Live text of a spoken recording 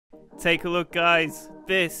Take a look, guys.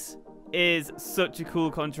 This is such a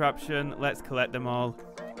cool contraption. Let's collect them all.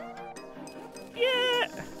 Yeah!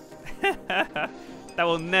 That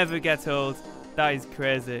will never get old. That is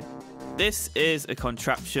crazy. This is a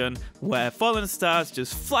contraption where fallen stars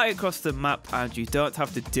just fly across the map and you don't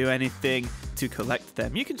have to do anything to collect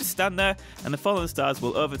them. You can just stand there and the fallen stars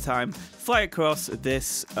will over time fly across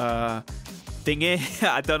this thingy.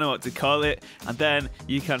 I don't know what to call it. And then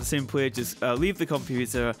you can simply just leave the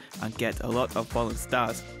computer and get a lot of fallen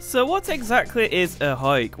stars. So what exactly is a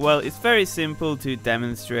hoik? Well, it's very simple to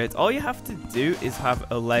demonstrate. All you have to do is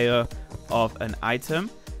have a layer of an item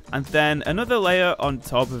and then another layer on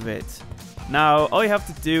top of it. Now, all you have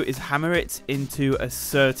to do is hammer it into a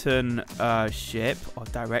certain shape or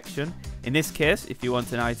direction. In this case, if you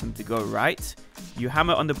want an item to go right, you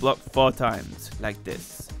hammer on the block 4 times, like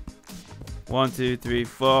this. 1, 2, 3,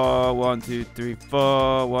 4, 1, 2, 3,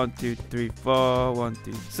 4, 1, 2, 3, 4, 1,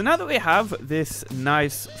 2. So now that we have this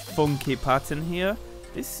nice funky pattern here,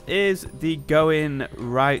 this is the going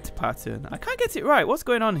right pattern. I can't get it right. What's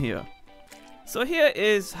going on here? So here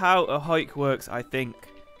is how a hoik works, I think.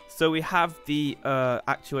 So we have the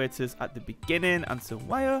actuators at the beginning and some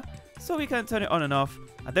wire, so we can turn it on and off.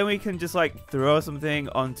 And then we can just like throw something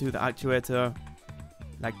onto the actuator,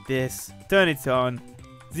 like this, turn it on,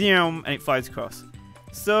 zoom, and it flies across.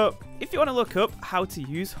 So if you want to look up how to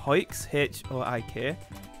use hoiks, H-O-I-K,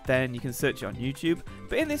 then you can search it on YouTube.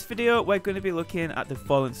 But in this video, we're going to be looking at the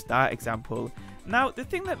fallen star example. Now, the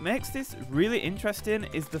thing that makes this really interesting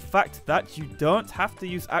is the fact that you don't have to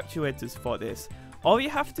use actuators for this. All you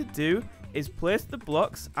have to do is place the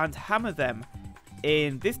blocks and hammer them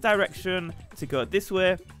in this direction to go this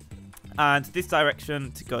way and this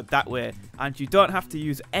direction to go that way. And you don't have to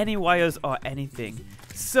use any wires or anything.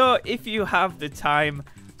 So if you have the time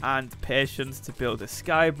and patience to build a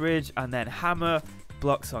sky bridge and then hammer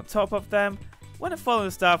blocks on top of them, when a fallen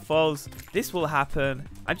star falls, this will happen,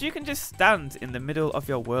 and you can just stand in the middle of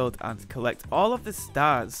your world and collect all of the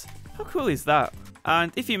stars. How cool is that?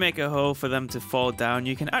 And if you make a hole for them to fall down,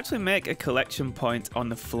 you can actually make a collection point on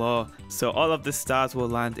the floor, so all of the stars will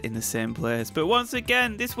land in the same place. But once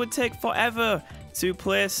again, this would take forever to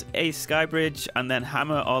place a sky bridge and then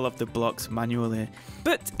hammer all of the blocks manually.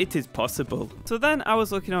 But it is possible. So then I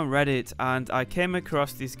was looking on Reddit and I came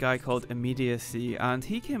across this guy called Immediacy, and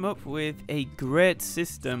he came up with a great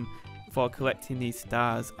system for collecting these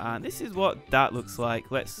stars, and this is what that looks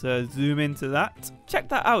like. Let's zoom into that. Check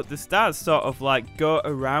that out. The stars sort of like go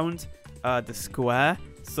around the square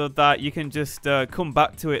so that you can just come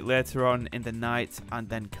back to it later on in the night and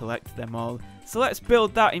then collect them all. So let's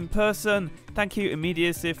build that in person. Thank you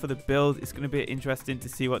Immediacy for the build. It's going to be interesting to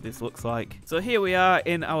see what this looks like. So here we are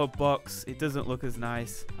in our box. It doesn't look as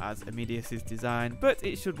nice as Immediacy's design, but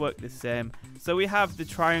it should work the same. So we have the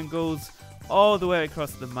triangles all the way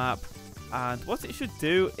across the map, and what it should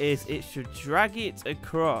do is it should drag it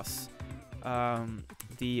across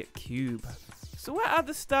the cube. So where are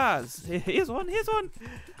the stars? Here's one, here's one.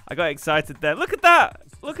 I got excited there. Look at that.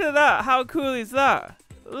 Look at that. How cool is that?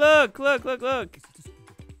 Look, look, look, look.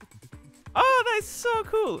 Oh, that is so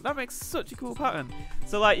cool. That makes such a cool pattern.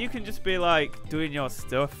 So like you can just be like doing your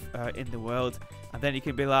stuff in the world, and then you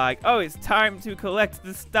can be like, oh, it's time to collect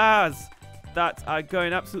the stars that are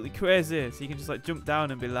going absolutely crazy. So you can just like jump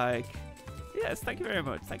down and be like, yes, thank you very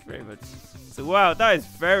much. Thank you very much. So wow, that is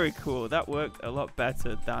very cool. That worked a lot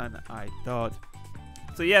better than I thought.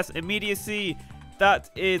 So yes, Immediacy, that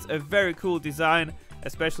is a very cool design,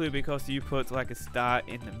 especially because you put like a star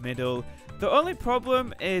in the middle. The only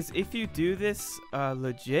problem is if you do this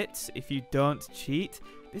legit, if you don't cheat,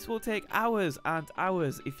 this will take hours and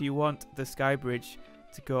hours if you want the sky bridge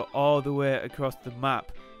to go all the way across the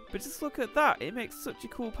map. But just look at that, it makes such a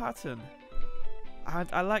cool pattern. And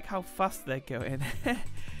I like how fast they're going.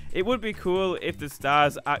 It would be cool if the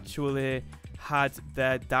stars actually had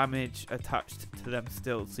their damage attached to them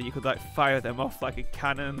still, so you could like fire them off like a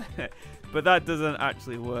cannon. But that doesn't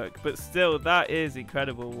actually work. But still, that is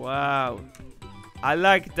incredible. Wow, I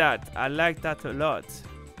like that. I like that a lot.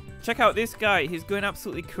 Check out this guy. He's going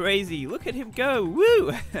absolutely crazy. Look at him go.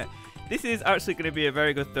 Woo. This is actually going to be a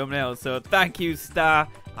very good thumbnail, so thank you, Star.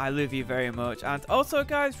 I love you very much. And also,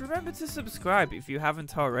 guys, remember to subscribe if you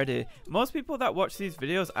haven't already. Most people that watch these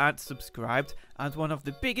videos aren't subscribed, and one of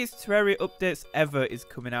the biggest Terraria updates ever is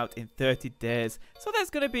coming out in 30 days. So there's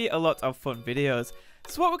going to be a lot of fun videos.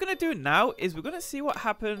 So what we're going to do now is we're going to see what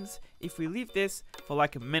happens if we leave this for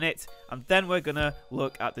like a minute, and then we're going to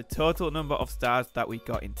look at the total number of stars that we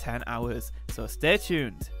got in 10 hours. So stay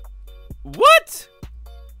tuned. What?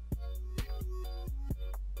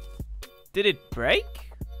 Did it break?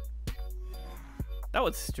 That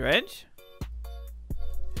was strange.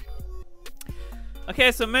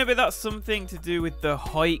 Okay, so maybe that's something to do with the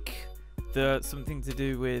hoik. Something to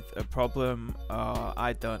do with a problem.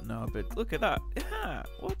 I don't know, but look at that. Yeah,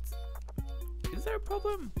 what? Is there a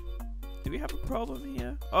problem? Do we have a problem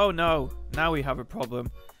here? Oh no, now we have a problem.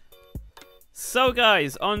 So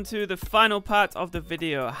guys, on to the final part of the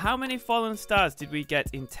video. How many fallen stars did we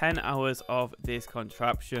get in 10 hours of this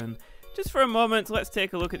contraption? Just for a moment, let's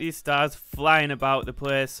take a look at these stars flying about the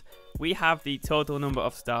place. We have the total number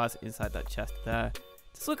of stars inside that chest there.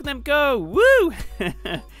 Just look at them go! Woo!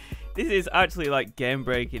 This is actually like game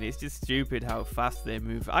breaking. It's just stupid how fast they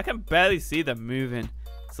move. I can barely see them moving.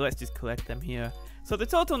 So let's just collect them here. So the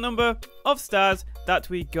total number of stars that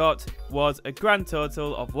we got was a grand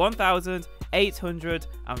total of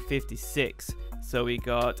 1,856. So we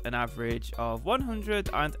got an average of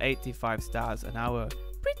 185 stars an hour.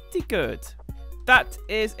 Pretty good. That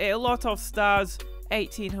is a lot of stars.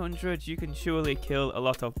 1,800. You can surely kill a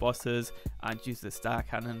lot of bosses and use the star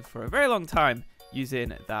cannon for a very long time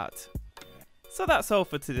using that. So that's all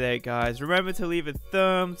for today, guys. Remember to leave a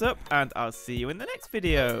thumbs up and I'll see you in the next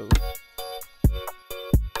video.